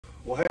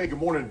Well, hey, good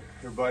morning,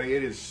 everybody.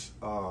 It is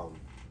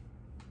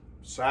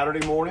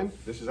Saturday morning.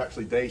 This is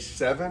actually day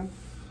 7.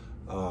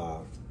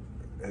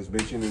 As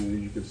mentioned,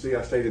 and you can see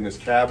I stayed in this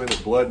cabin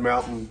at Blood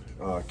Mountain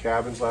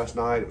Cabins last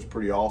night. It was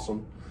pretty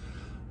awesome.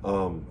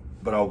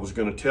 But I was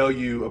going to tell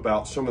you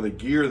about some of the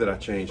gear that I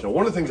changed. Now,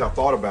 one of the things I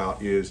thought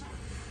about is,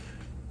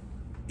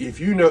 if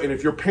you know, and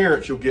if you're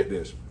parents, you'll get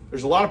this.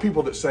 There's a lot of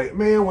people that say,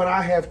 man, when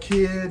I have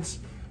kids,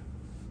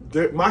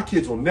 my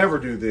kids will never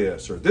do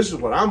this, or this is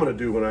what I'm going to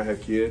do when I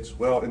have kids.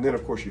 Well, and then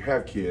of course you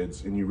have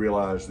kids and you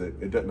realize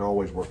that it doesn't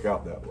always work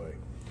out that way.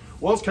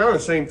 Well, it's kind of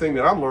the same thing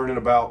that I'm learning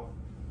about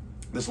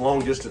this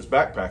long distance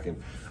backpacking.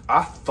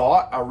 I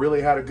thought I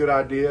really had a good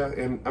idea,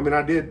 and I mean,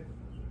 I did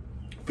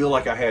feel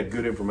like I had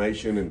good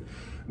information and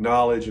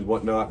knowledge and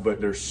whatnot,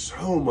 but there's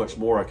so much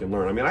more I can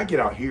learn. I mean, I get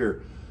out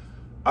here,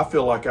 I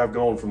feel like I've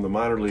gone from the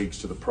minor leagues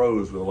to the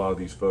pros with a lot of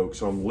these folks.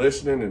 So I'm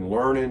listening and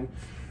learning.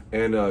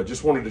 And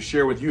just wanted to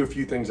share with you a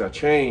few things I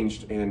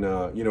changed. And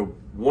you know,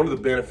 one of the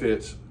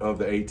benefits of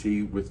the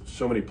AT, with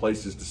so many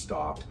places to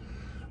stop,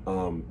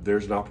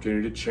 there's an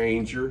opportunity to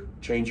change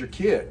your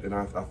kit, and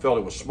I felt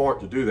it was smart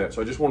to do that.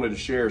 So I just wanted to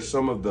share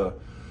some of the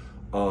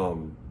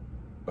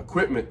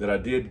equipment that I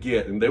did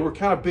get, and they were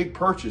kind of big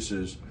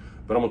purchases.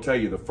 But I'm gonna tell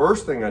you, the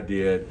first thing I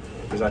did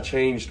is I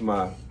changed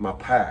my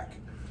pack.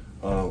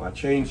 I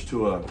changed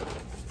to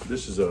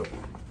this is a,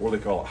 what do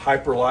they call it,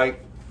 Hyperlight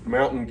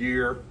mountain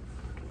gear.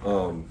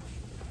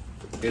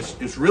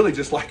 It's really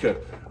just like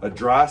a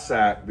dry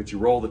sack, but you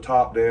roll the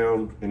top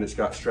down and it's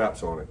got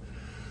straps on it.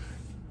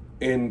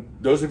 And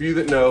those of you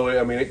that know,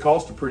 I mean, it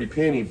cost a pretty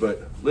penny,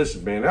 but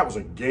listen, man, that was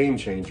a game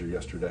changer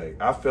yesterday.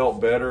 I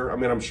felt better. I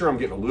mean, I'm sure I'm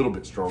getting a little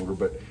bit stronger,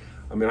 but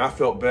I mean, I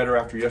felt better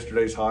after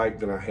yesterday's hike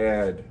than I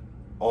had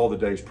all the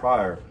days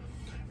prior.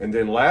 And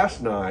then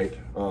last night,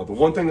 the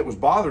one thing that was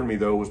bothering me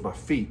though was my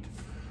feet.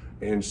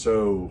 And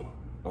so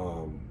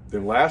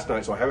then last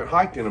night, so I haven't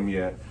hiked in them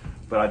yet,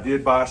 but I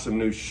did buy some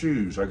new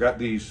shoes. I got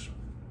these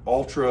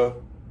Ultra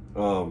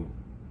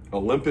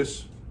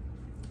Olympus.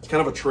 It's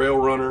kind of a trail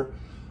runner.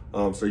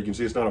 So you can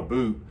see it's not a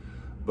boot,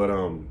 but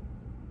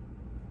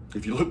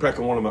if you look back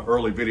on one of my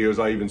early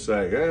videos, I even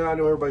say, yeah, I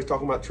know everybody's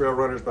talking about trail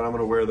runners, but I'm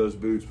gonna wear those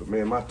boots. But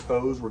man, my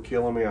toes were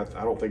killing me. I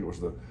don't think it was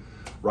the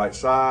right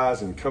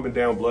size, and coming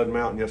down Blood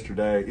Mountain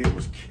yesterday, it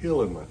was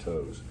killing my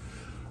toes.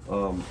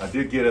 I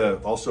did get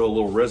also a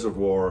little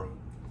reservoir.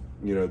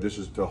 You know, this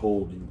is to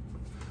hold, you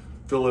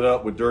fill it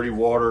up with dirty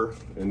water,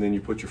 and then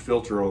you put your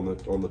filter on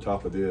the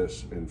top of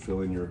this and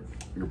fill in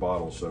your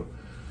bottle. So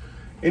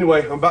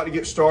anyway, I'm about to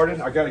get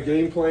started. I got a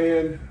game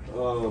plan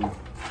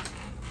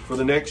for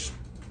the next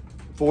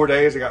 4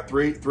 days. I got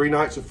three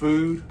nights of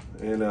food,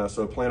 and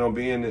so I plan on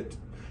being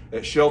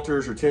at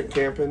shelters or tent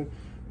camping.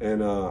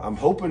 And I'm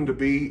hoping to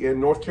be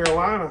in North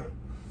Carolina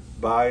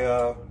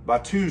by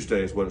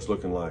Tuesday is what it's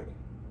looking like.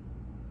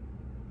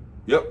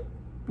 Yep,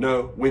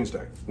 no,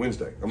 Wednesday. I'm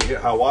gonna hit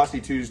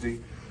Hiawassee Tuesday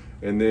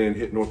and then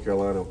hit North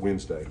Carolina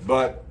Wednesday.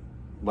 But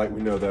like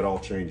we know, that all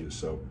changes.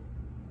 So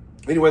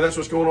anyway, that's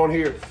what's going on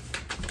here.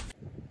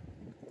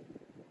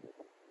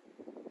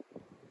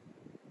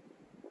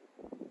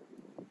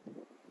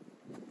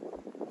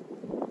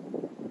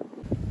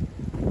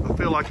 I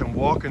feel like I'm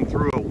walking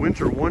through a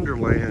winter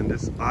wonderland.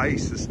 This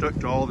ice is stuck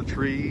to all the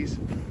trees.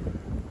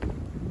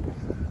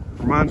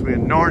 Reminds me of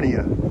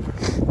Narnia.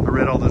 I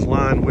read all those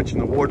Lion, Witch,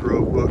 and the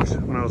Wardrobe books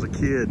when I was a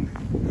kid.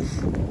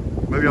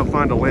 Maybe I'll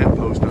find a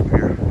lamppost up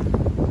here.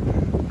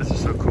 This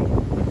is so cool.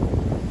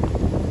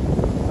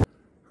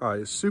 All right,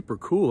 it's super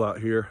cool out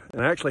here.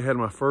 And I actually had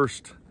my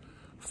first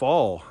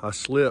fall. I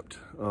slipped.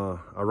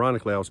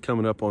 Ironically, I was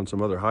coming up on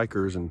some other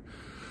hikers and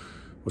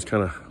was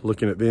kind of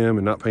looking at them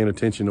and not paying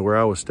attention to where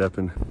I was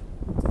stepping.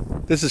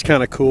 This is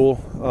kind of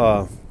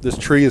cool. This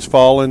tree is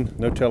fallen.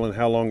 No telling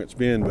how long it's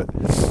been, but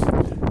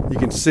you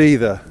can see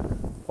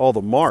all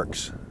the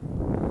marks.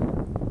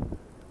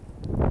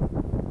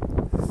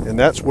 And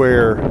that's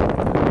where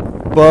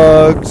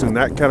bugs and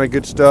that kind of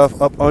good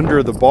stuff up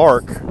under the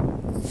bark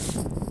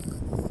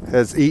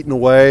has eaten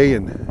away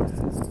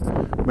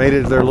and made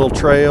it their little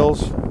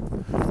trails.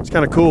 It's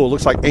kind of cool. It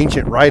looks like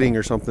ancient writing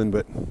or something,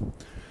 but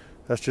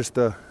that's just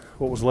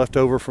what was left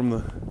over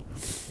from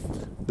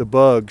the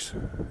bugs.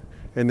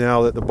 And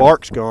now that the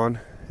bark's gone,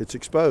 it's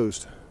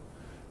exposed.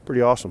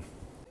 Pretty awesome.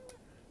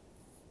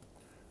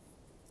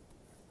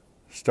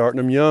 Starting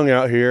them young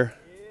out here.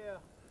 Yeah.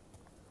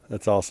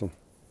 That's awesome.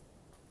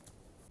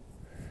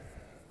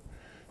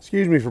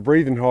 Excuse me for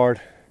breathing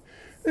hard.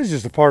 This is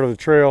just a part of the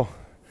trail.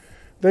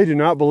 They do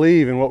not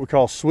believe in what we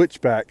call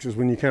switchbacks, is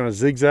when you kind of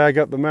zigzag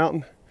up the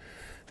mountain.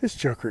 This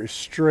joker is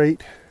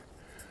straight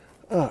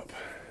up.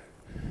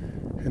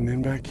 And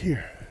then back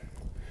here.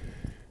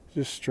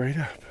 Just straight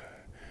up.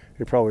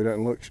 It probably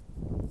doesn't look,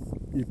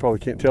 you probably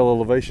can't tell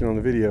elevation on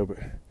the video, but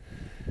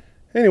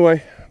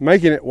anyway,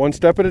 making it one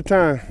step at a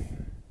time.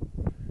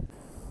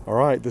 All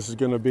right, this is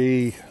gonna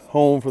be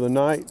home for the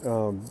night,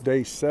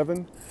 day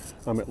 7.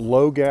 I'm at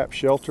Low Gap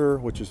Shelter,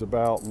 which is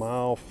about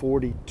mile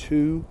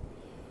 42.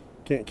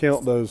 Can't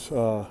count those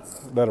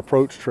that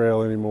approach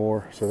trail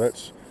anymore, so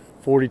that's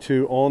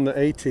 42 on the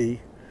AT.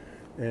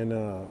 and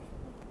a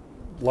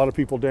lot of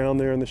people down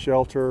there in the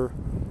shelter,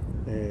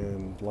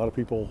 and a lot of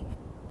people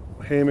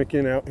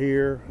hammocking out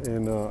here,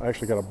 and I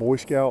actually got a Boy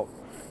Scout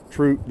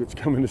troop that's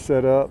coming to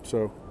set up,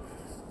 so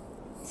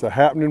it's a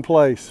happening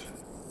place.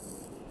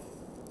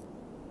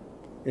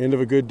 End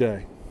of a good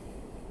day.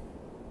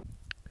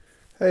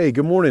 Hey,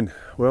 good morning.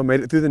 Well,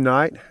 made it through the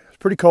night. It's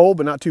pretty cold,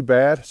 but not too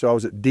bad. So I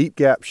was at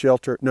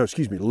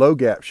Low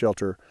Gap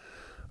Shelter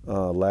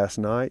last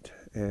night,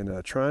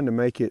 and trying to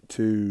make it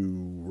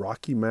to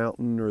Rocky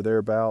Mountain or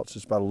thereabouts.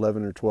 It's about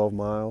 11 or 12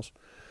 miles.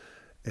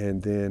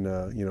 And then,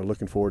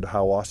 looking forward to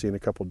Hiawassee in a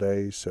couple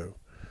days. So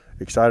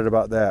excited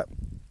about that.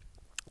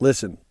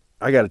 Listen,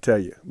 I got to tell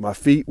you, my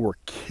feet were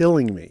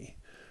killing me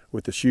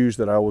with the shoes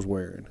that I was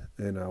wearing.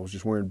 And I was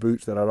just wearing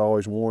boots that I'd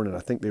always worn, and I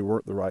think they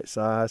weren't the right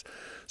size.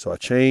 So I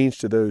changed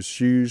to those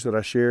shoes that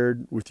I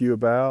shared with you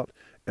about,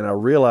 and I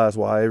realized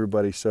why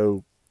everybody's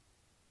so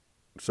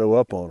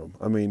up on them.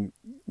 I mean,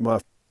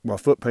 my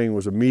foot pain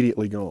was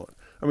immediately gone.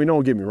 I mean,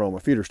 don't get me wrong, my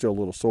feet are still a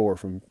little sore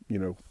from,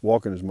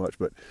 walking as much,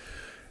 but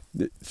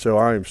so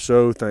I am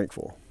so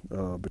thankful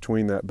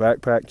between that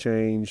backpack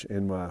change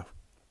and my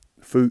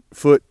foot,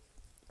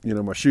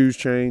 my shoes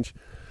change.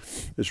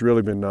 It's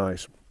really been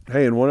nice.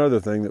 Hey, and one other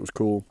thing that was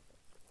cool,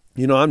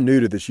 I'm new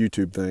to this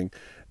YouTube thing,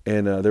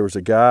 and there was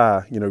a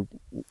guy,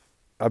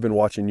 I've been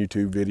watching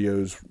YouTube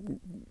videos,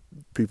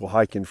 people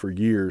hiking for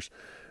years,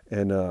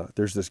 and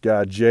there's this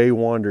guy, Jay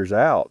Wanders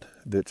Out,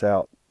 that's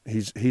out.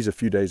 He's a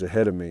few days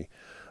ahead of me,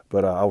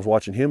 but I was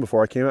watching him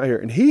before I came out here,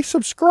 and he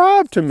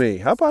subscribed to me.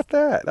 How about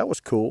that? That was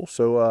cool.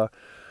 So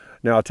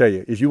now I'll tell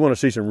you, if you want to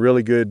see some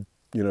really good,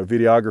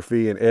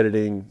 videography and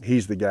editing,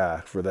 he's the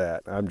guy for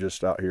that. I'm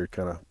just out here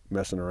kind of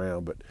messing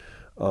around, but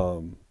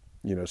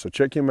so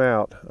check him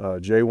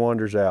out. Jay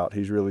Wanders Out.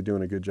 He's really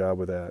doing a good job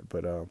with that.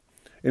 But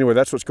anyway,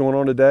 that's what's going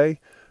on today.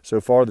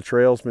 So far, the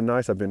trail's been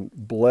nice. I've been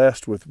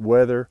blessed with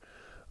weather,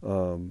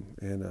 so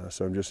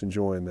I'm just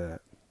enjoying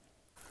that.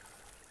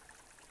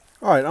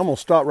 All right, I'm going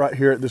to stop right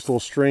here at this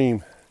little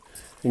stream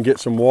and get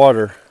some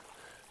water,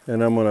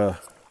 and I'm going to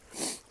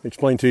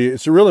explain to you.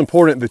 It's real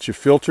important that you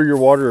filter your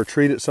water or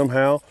treat it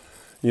somehow.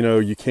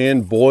 You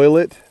can boil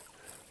it.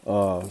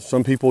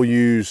 Some people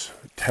use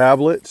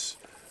tablets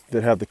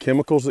that have the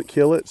chemicals that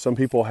kill it. Some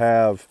people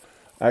have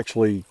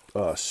actually,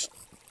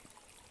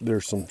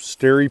 there's some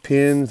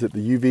SteriPens that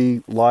the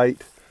UV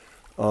light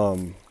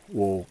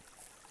will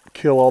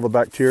kill all the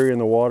bacteria in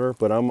the water,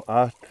 but I'm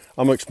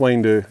gonna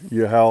explain to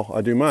you how I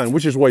do mine,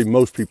 which is the way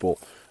most people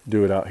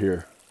do it out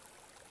here.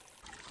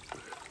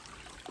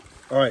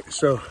 All right,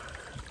 so,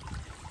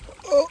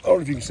 I don't know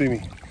if you can see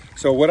me.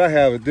 So what I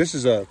have,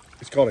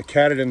 it's called a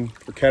Katadyn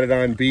or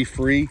Katadyn B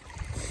Free.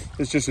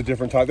 It's just a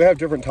different type. They have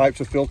different types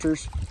of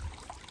filters,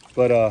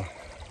 but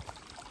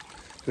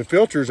the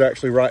filter is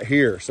actually right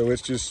here. So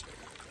it's just,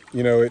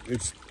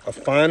 it's a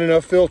fine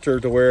enough filter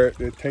to where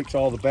it takes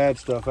all the bad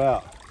stuff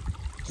out.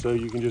 So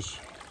you can just,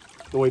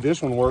 the way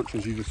this one works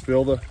is you just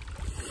fill it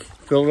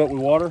up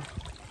with water,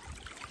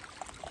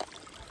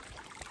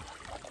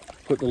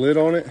 put the lid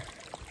on it,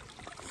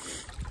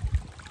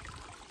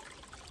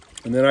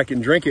 and then I can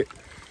drink it,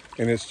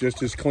 and it's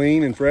just as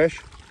clean and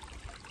fresh.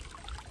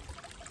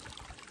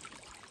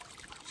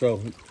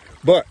 So,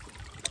 but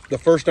the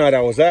first night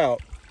I was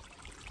out,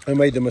 I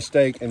made the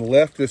mistake and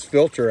left this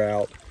filter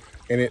out,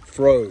 and it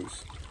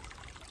froze.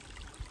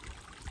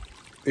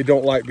 It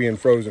don't like being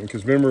frozen,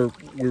 because remember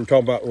we were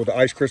talking about with the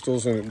ice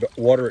crystals and the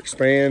water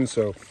expands.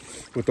 So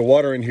with the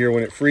water in here,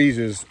 when it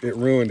freezes, it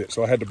ruined it.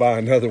 So I had to buy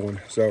another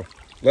one. So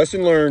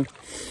lesson learned.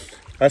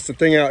 That's the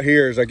thing out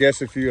here is, I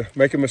guess if you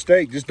make a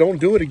mistake, just don't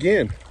do it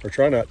again, or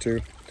try not to.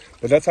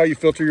 But that's how you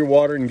filter your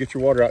water and get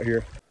your water out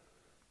here.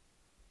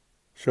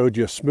 Showed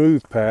you a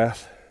smooth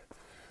path,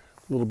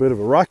 a little bit of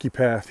a rocky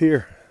path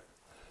here.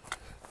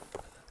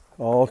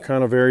 All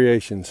kind of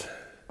variations.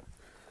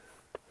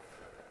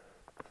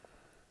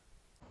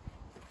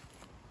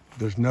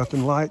 There's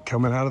nothing like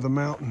coming out of the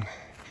mountain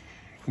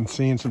and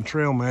seeing some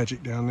trail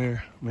magic down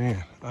there.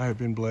 Man, I have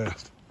been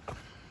blessed.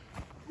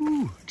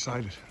 Woo,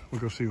 excited. We'll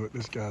go see what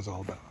this guy's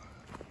all about.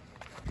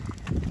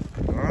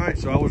 All right,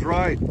 so I was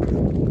right.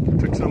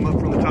 Took some up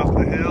from the top of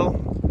the hill.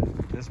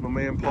 That's my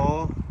man,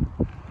 Paul.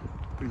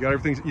 We got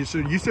everything. You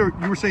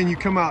were saying you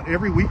come out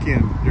every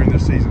weekend during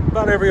this season?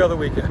 About every other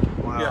weekend.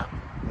 Wow. Yeah.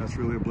 That's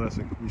really a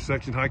blessing. You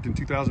section hiked in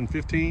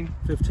 2015?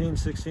 15,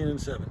 16, and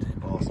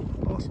 17.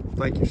 Awesome, awesome.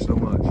 Thank you so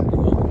much. Got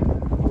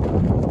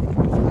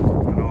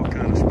all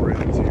kind of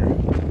spreads here.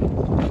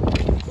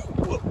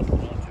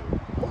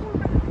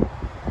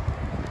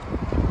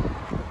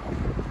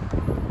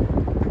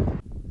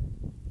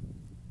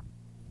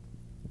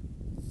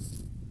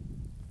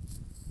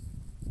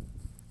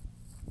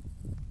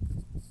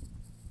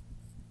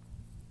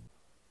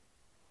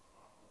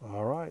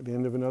 All right, the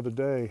end of another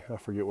day. I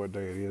forget what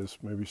day it is,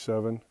 maybe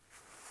 7.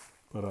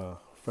 But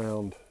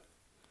found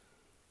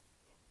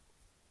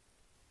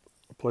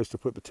a place to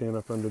put the tent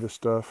up under this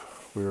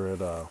stuff. We were at,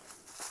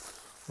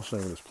 what's the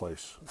name of this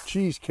place?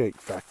 Cheesecake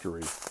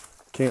Factory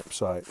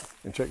campsite.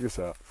 And check this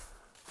out.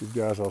 These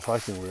guys I was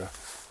hiking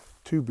with,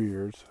 2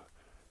 beards,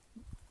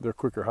 they're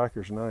quicker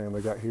hikers than I am.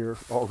 They got here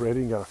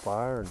already and got a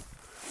fire, and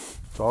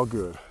it's all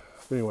good.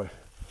 But anyway,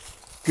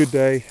 good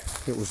day.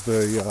 It was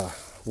the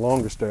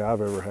longest day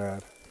I've ever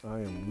had. I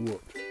am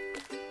whooped.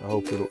 I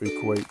hope it'll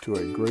equate to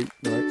a great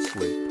night's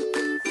sleep.